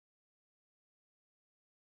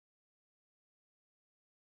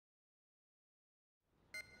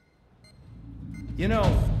You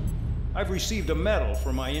know, I've received a medal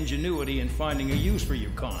for my ingenuity in finding a use for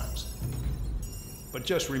you cons. But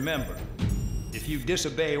just remember, if you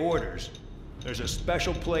disobey orders, there's a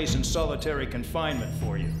special place in solitary confinement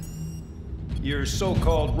for you. Your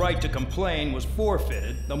so-called right to complain was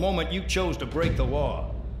forfeited the moment you chose to break the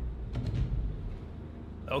law.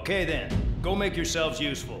 Okay then, go make yourselves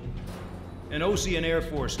useful. An Osean Air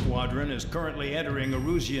Force squadron is currently entering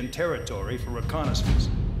Erusian territory for reconnaissance.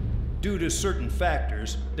 Due to certain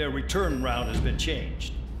factors, their return route has been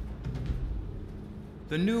changed.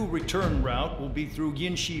 The new return route will be through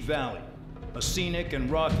Yinshi Valley, a scenic and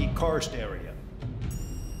rocky karst area.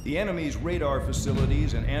 The enemy's radar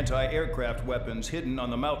facilities and anti-aircraft weapons hidden on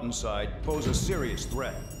the mountainside pose a serious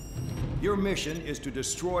threat. Your mission is to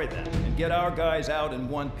destroy them and get our guys out in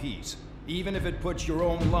one piece, even if it puts your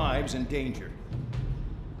own lives in danger.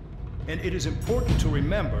 And it is important to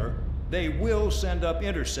remember, they will send up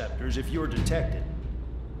interceptors if you're detected.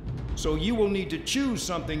 So you will need to choose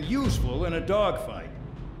something useful in a dogfight.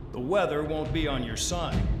 The weather won't be on your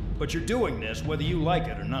side, but you're doing this whether you like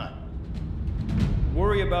it or not.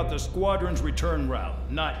 Worry about the squadron's return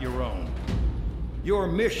route, not your own. Your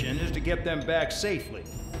mission is to get them back safely,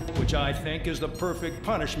 which I think is the perfect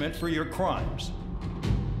punishment for your crimes.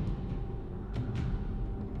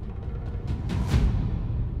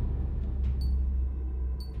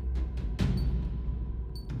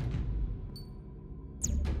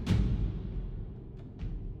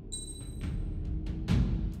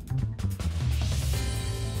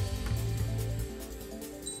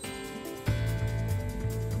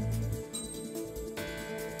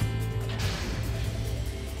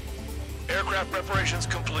 Aircraft preparations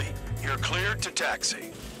complete. You're cleared to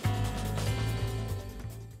taxi.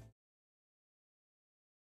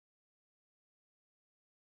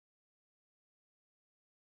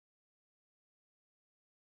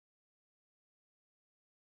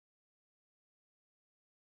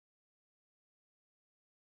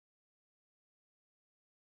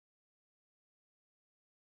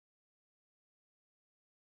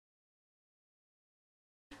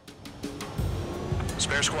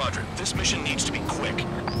 Spare Squadron, this mission needs to be quick.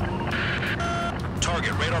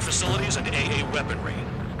 Target radar facilities and AA weaponry.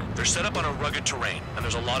 They're set up on a rugged terrain, and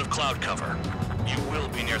there's a lot of cloud cover. You will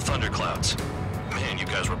be near thunderclouds. Man, you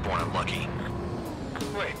guys were born unlucky.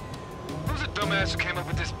 Wait, who's the dumbass who came up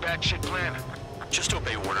with this batshit plan? Just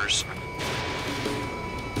obey orders.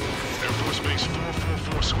 Air Force Base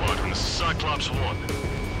 444 Squadron, this is Cyclops 1.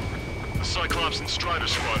 The Cyclops and Strider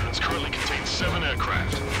squadrons currently contain 7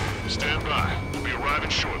 aircraft. Stand by. We'll be arriving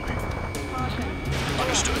shortly.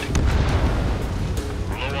 Understood.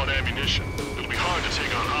 We're low on ammunition. It'll be hard to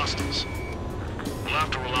take on hostiles. We'll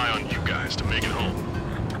have to rely on you guys to make it home.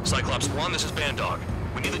 Cyclops 1, this is Bandog.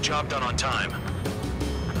 We need the job done on time.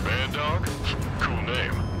 Bandog? Cool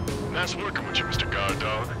name. Nice working with you, Mr. Guard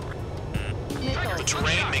Dog. The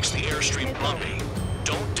terrain makes the airstream bumpy.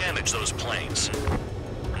 Don't damage those planes.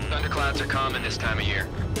 Thunderclouds are common this time of year.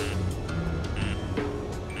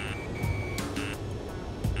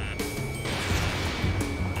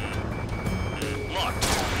 Locked.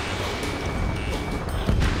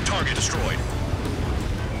 Target destroyed.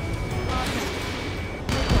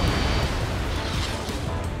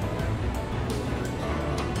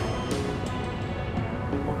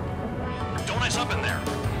 Don't ice up in there.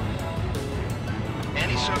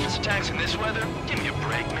 Any surface attacks in this weather? Give me a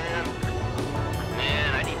break, man.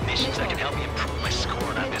 Man, I need missions that can help me improve my score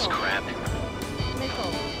on this crap.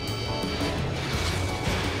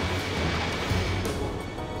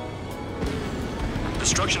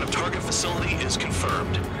 Destruction of target facility is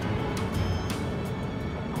confirmed.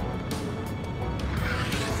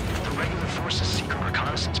 The regular force's secret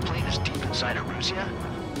reconnaissance plane is deep inside Erusia?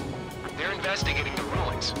 They're investigating the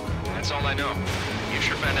ruins. That's all I know. You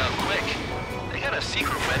sure found out quick. They got a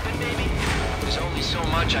secret weapon, maybe? There's only so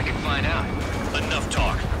much I can find out. Enough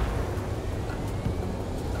talk.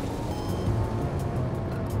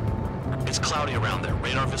 It's cloudy around there.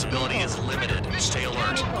 Radar visibility is limited. Stay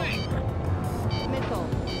alert.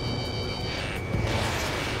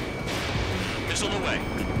 Missile away.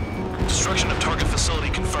 Destruction of target facility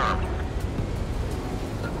confirmed.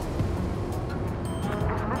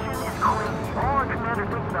 All our commander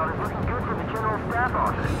thinks about is looking good for the General Staff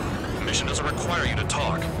Office. The mission doesn't require you to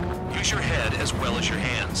talk. Use your head as well as your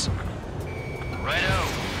hands. Righto.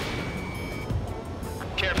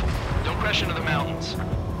 Careful. Don't crash into the mountains.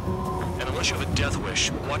 And unless you have a death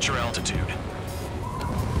wish, watch your altitude.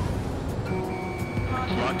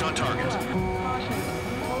 Locked on target. Caution.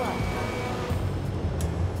 Pull up.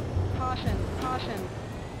 Caution. Caution.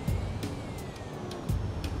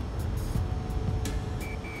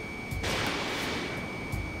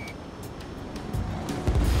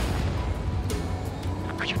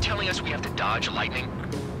 us we have to dodge lightning?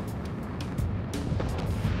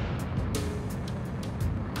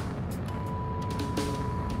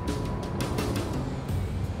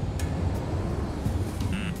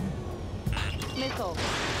 Missile.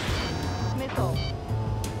 Missile.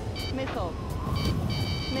 Missile.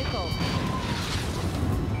 Missile.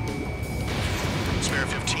 Spare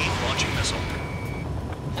 15 launching missile.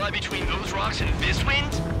 Fly between those rocks and this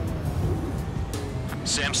wind?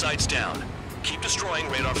 SAM sights down. Keep destroying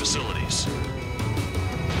radar facilities.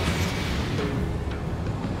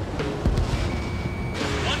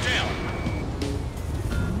 One down.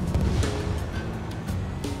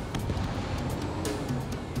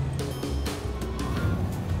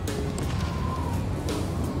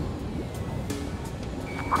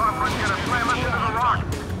 Crawford's gonna slam us into the rock.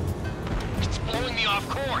 It's blowing me off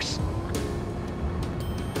course.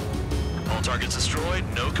 All targets destroyed,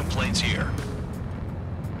 no complaints here.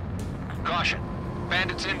 Caution.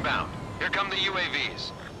 Bandits inbound. Here come the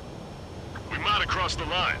UAVs. We might have crossed the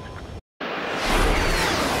line.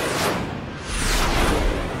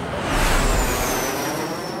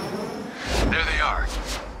 There they are.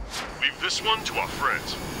 Leave this one to our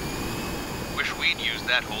friends. Wish we'd used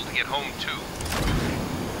that hole to get home, too.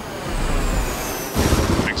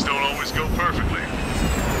 Things don't always go perfectly.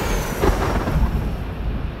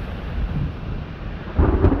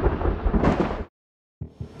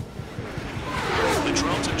 The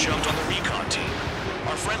drones have jumped on the recon team.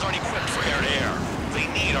 Our friends aren't equipped for air-to-air. They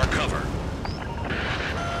need our cover.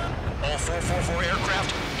 All 444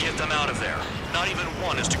 aircraft, get them out of there. Not even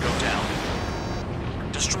one is to go down.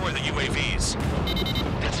 Destroy the UAVs.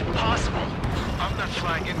 That's impossible. I'm not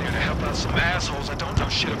flying in there to help out some assholes I don't know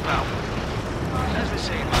shit about. As they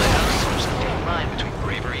say in my house, there's a thin line between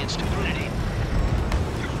bravery and stupidity.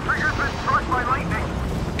 Trigger's been struck by lightning.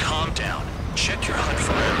 Calm down. Check your HUD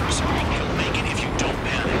for errors. You'll make it if you don't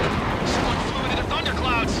panic. Someone flew into the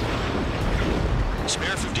thunderclouds.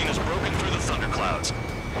 Spare 15 has broken through the thunderclouds.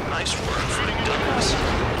 Nice work, Frank Douglas.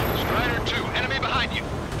 Strider 2, enemy behind you.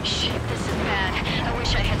 Shit, this is bad. I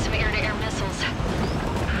wish I had some air-to-air missiles.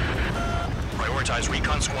 Prioritize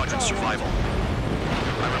recon squadron survival.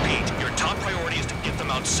 I repeat, your top priority is to get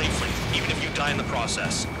them out safely, even if you die in the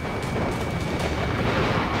process.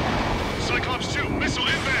 Cyclops 2, missile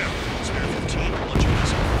inbound! Spare 15, launching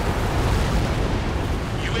missile.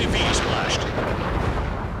 UAV splashed.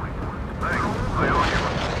 Thanks. I owe you.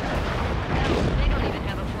 They don't even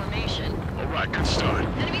have a formation. All right, good start.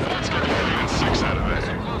 Enemies Let's get a 6 out of that.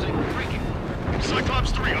 Closing, breaking.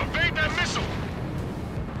 Cyclops 3, evade that missile!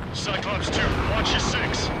 Cyclops 2, watch your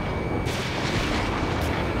 6.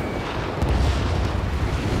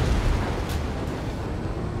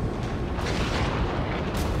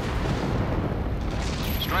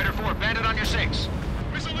 Strider 4, bandit on your 6.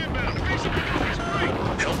 Missile inbound, evasive recovery is great!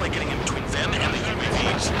 Help by getting in between them and the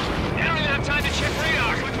UAVs. You don't even have time to check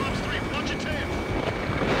radar. Cyclops 3, watch your tail!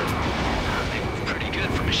 They move pretty good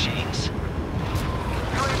for machines.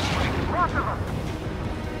 Lots of them.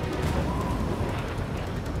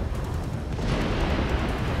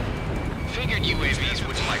 Figured UAVs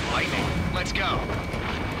would like lightning. Let's go.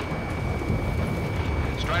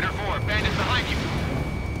 Strider 4, bandit behind you.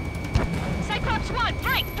 Cyclops 1,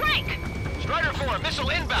 break, break! Strider 4, missile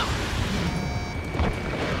inbound.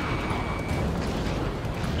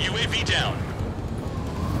 UAV down.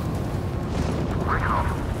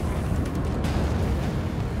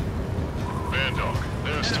 Bandog,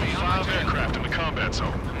 there are still 5 aircraft in the combat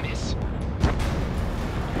zone. Miss.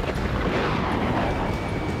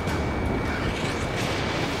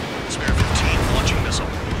 Spare 15, launching missile.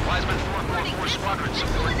 Wiseman 444 squadron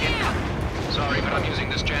support incoming. Sorry, but I'm using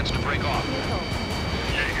this chance to break off. Missile.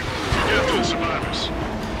 Jaeger, get after the survivors.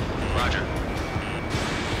 Roger.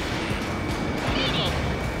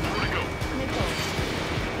 Where to go? Missile.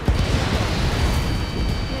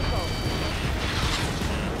 Missile.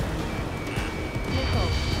 Missile.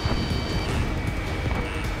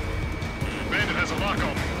 Bandit has a lock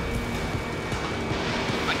on me.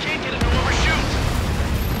 I can't get it to overshoot.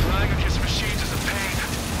 Flying against machines is a pain.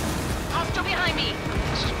 Hostile behind me!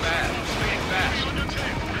 This is bad. It's getting fast. On your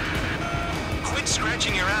tail. Quit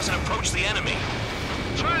scratching your ass and approach the enemy.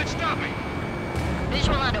 Try and stop me.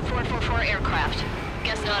 Visual on a 444 aircraft.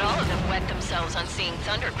 Guess not all of them wet themselves on seeing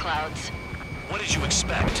thunderclouds. What did you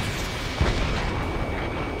expect?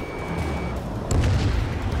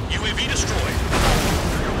 UAV destroyed.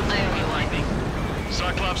 I owe you lightning.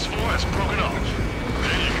 Cyclops 4 has broken off.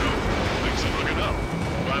 There you go. Things are looking up.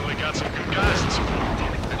 Finally got some good guys in support.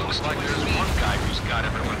 It looks like there's one guy who's got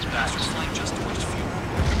everyone's backs. Flight just to waste fuel.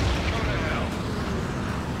 Go to hell.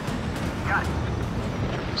 Got it.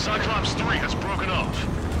 Cyclops 3 has broken off.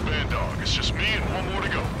 Bandog,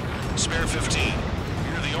 Spare 15,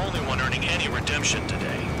 you're the only one earning any redemption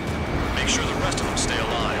today. Make sure the rest of them stay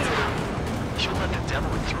alive. You'll let the devil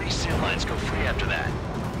with 3 SEAL lines go free after that.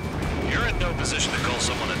 You're in no position to call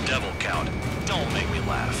someone a devil, Count. Don't make me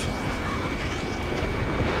laugh.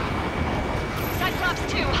 Cyclops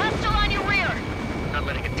 2, hostile on your rear! Not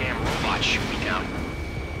letting a damn robot shoot me down.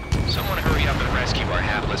 Someone hurry up and rescue our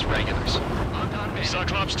hapless regulars.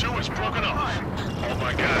 Cyclops 2 is broken off. All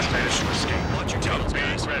my guys managed to escape. Watch your tails, Big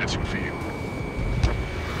guys. gratitude for you.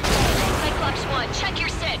 Cyclops 1, check your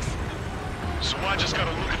 6. So I just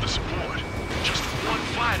gotta look at the support. Just one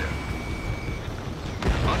fighter.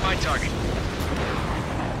 On my target.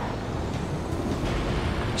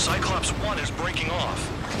 Cyclops 1 is breaking off.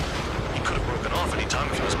 He could have broken off any time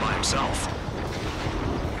if he was by himself.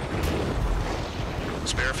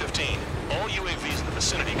 Spare 15. All UAVs in the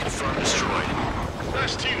vicinity confirmed destroyed.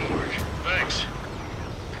 Nice teamwork. Thanks.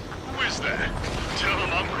 Who is that? Tell him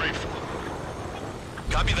I'm grateful.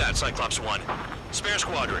 Copy that, Cyclops 1. Spare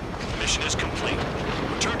Squadron. Mission is complete.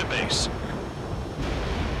 Return to base.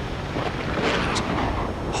 Wait a minute.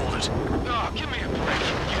 Hold it. Oh, give me a break.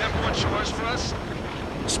 You have more chores for us?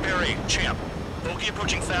 Spare 8, Champ. Bogey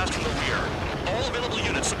approaching fast from the rear. All available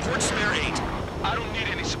units support Spare 8. I don't need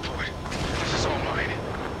any support. This is all mine.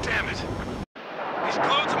 Damn it. He's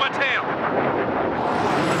glued to my tail.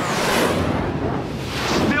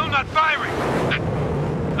 Still not firing.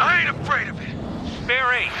 I ain't afraid of it.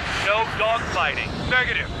 Spare 8, no dogfighting.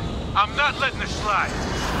 Negative. I'm not letting this slide.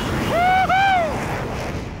 Woohoo!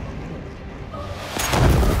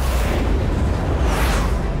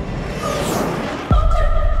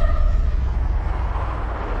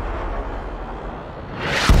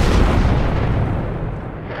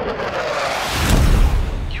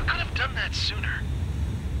 You could have done that sooner.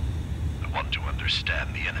 I want to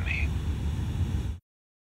understand the enemy.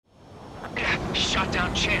 Shot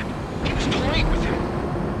down Champ. He was toying with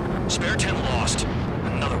him. Spare 10 lost.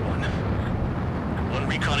 Another one. One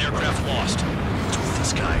recon aircraft lost. What's with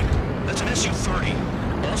this guy? That's an Su-30.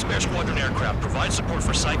 All Spare Squadron aircraft provide support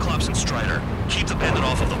for Cyclops and Strider. Keep the bandit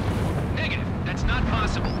off of them. Negative. That's not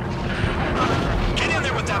possible. Get in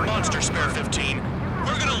there with that monster, Spare 15.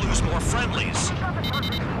 We're gonna lose more friendlies. He told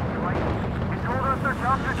us their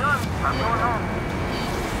jobs are done. I'm going home.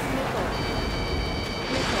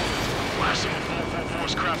 Last of the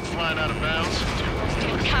 444's craft flying out of bounds.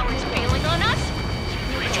 You cowards bailing on us?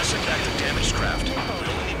 We just sent back the damaged craft. We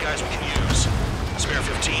only need guys we can use. Spare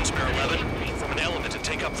 15, Spare 11, form an element and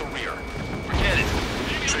take up the rear. Forget it.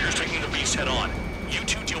 Trigger's taking the beast head on. You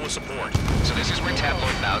two deal with support. So this is where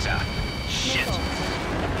Tabloid bows out. Shit.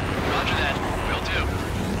 Roger that. Will do.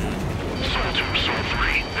 Soul 2, Soul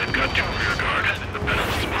 3. They've got 2 rear guard. The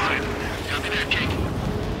benefit's mine. Copy that, King.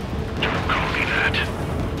 Don't call me that.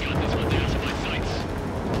 Got this one down to my sights.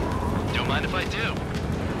 Don't mind if I do.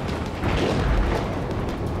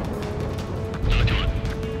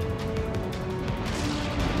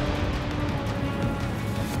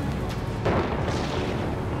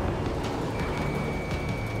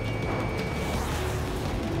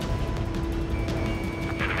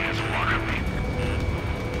 Enemy has a lock on me.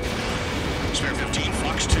 Spare 15,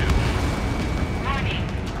 Fox 2.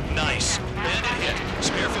 Nice. Bandit hit.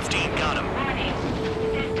 Spare 15, got him.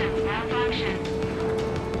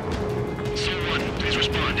 Soul 1, please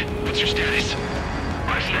respond. What's your status?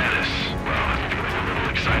 My status? Well, I'm feeling a little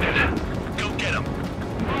excited. Go get him.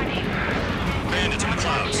 Bandits in the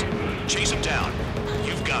clouds. Chase him down.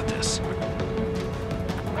 You've got this.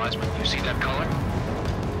 Wiseman, you see that color?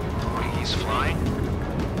 The way he's flying?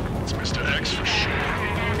 It's Mr. X for sure.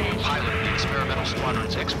 Pilot of the Experimental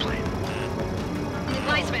Squadron's X-plane.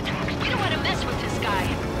 Wiseman, we don't want to mess with this guy.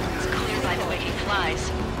 It's clear by the way he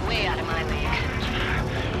flies. Way out of my league.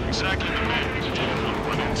 Exactly the man you don't want to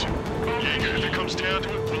run into. Jaeger, if it comes down to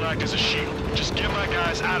it, we'll act as a shield. Just get my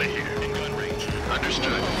guys out of here. In gun range.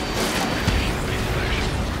 Understood.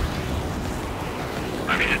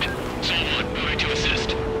 I'm hit. Soul 1, moving to assist.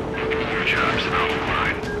 Your job's and I'll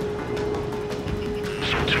mine.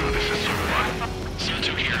 Soul 2, this is Soul 1. Soul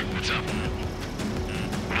 2 here. What's up?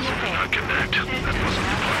 Something not connect. That wasn't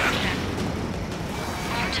the plan.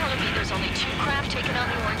 You're telling me there's only 2 craft taking on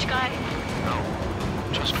the orange guy? No.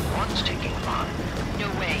 Just one's taking him on. No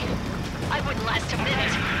way. I wouldn't last a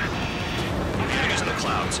minute. Enemies in the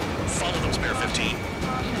clouds. Follow them, Spare 15.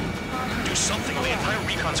 Do something or the entire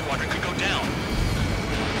recon squadron could go down.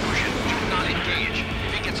 Do not engage.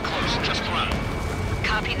 If he gets close, just run.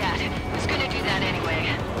 Copy that. Was gonna do that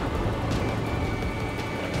anyway.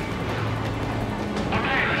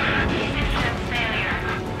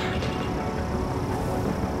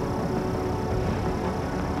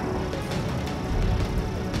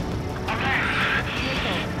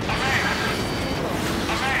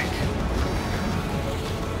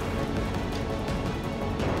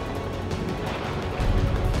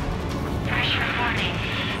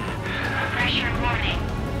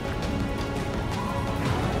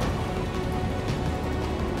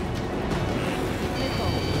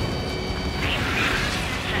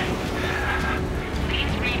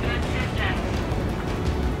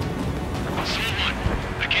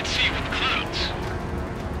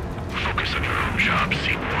 done your own job,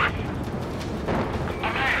 Seymour.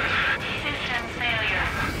 Alert! System failure.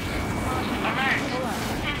 Alert!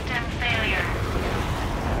 System failure.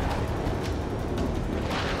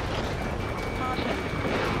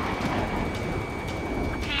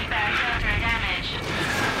 Feedback filter damaged.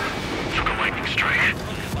 Took a lightning strike.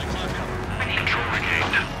 Control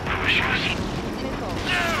regained. No issues.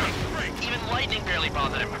 Missile. Even lightning barely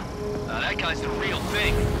bothered him. That guy's the real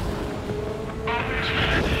thing. Over G.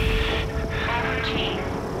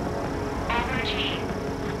 Over G.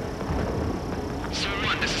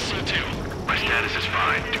 Sir-1, this is Sir-2. My status is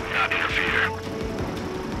fine. Do not interfere.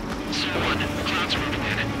 Sir-1, the clouds are moving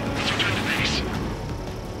in. Let's return to base.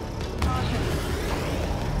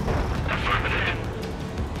 Affirmative.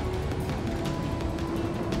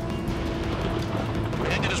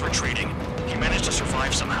 Bandit is retreating. He managed to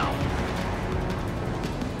survive somehow.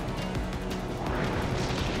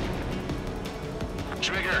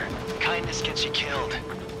 Trigger, kindness gets you killed.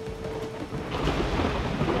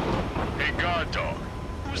 Hey, guard dog.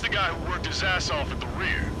 Who's the guy who worked his ass off at the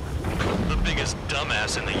rear? The biggest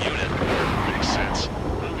dumbass in the unit. Makes sense.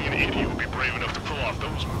 Only an idiot would be brave enough to pull off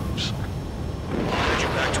those moves. I'll head you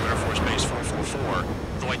back to Air Force Base 444,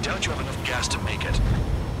 though I doubt you have enough gas to make it.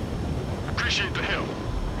 Appreciate the help.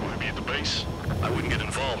 Want to be at the base? I wouldn't get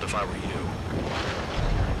involved if I were you.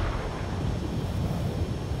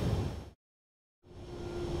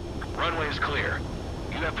 Runway is clear.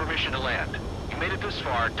 You have permission to land. You made it this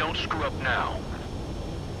far, don't screw up now.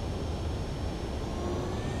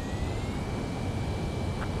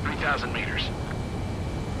 "3,000 meters.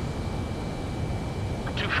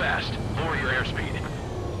 Too fast. Lower your airspeed.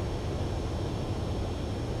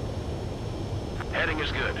 Heading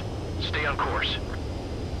is good. Stay on course.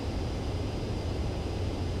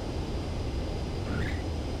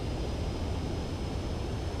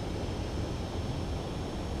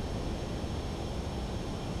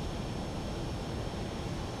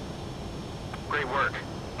 Great work.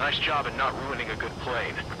 Nice job in not ruining a good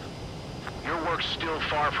plane. Your work's still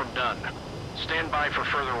far from done. Stand by for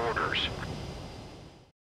further orders.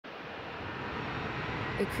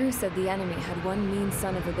 The crew said the enemy had one mean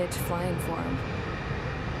son of a bitch flying for him.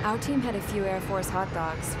 Our team had a few Air Force hot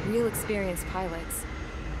dogs, real experienced pilots.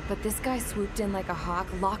 But this guy swooped in like a hawk,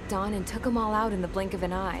 locked on, and took them all out in the blink of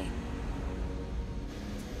an eye.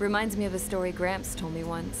 Reminds me of a story Gramps told me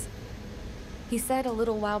once. He said a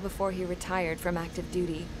little while before he retired from active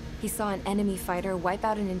duty, he saw an enemy fighter wipe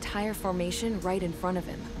out an entire formation right in front of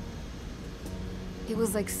him. It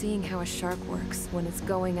was like seeing how a shark works when it's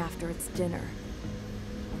going after its dinner.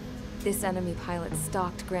 This enemy pilot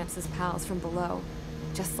stalked Gramps' pals from below,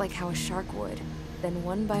 just like how a shark would. Then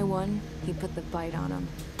one by one, he put the bite on them.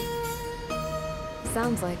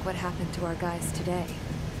 Sounds like what happened to our guys today.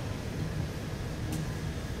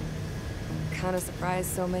 Kinda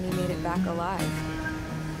surprised so many made it back alive.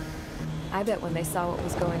 I bet when they saw what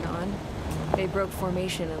was going on, they broke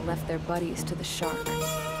formation and left their buddies to the shark.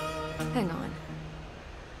 Hang on.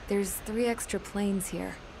 There's 3 extra planes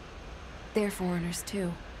here. They're foreigners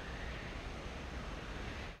too.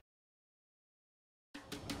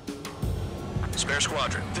 Spare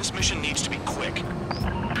Squadron, this mission needs to be quick.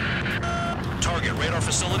 Target radar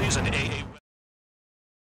facilities and AA...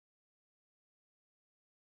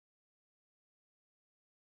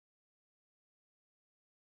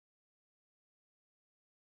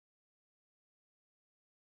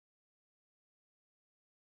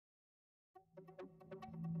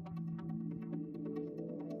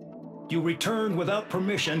 You returned without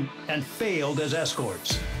permission and failed as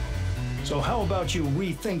escorts. So how about you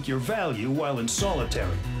rethink your value while in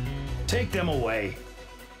solitary? Take them away.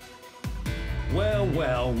 Well,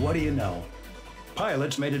 well, what do you know?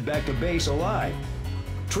 Pilots made it back to base alive.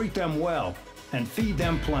 Treat them well and feed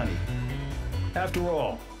them plenty. After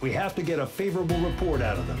all, we have to get a favorable report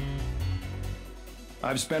out of them.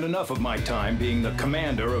 I've spent enough of my time being the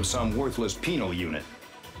commander of some worthless penal unit.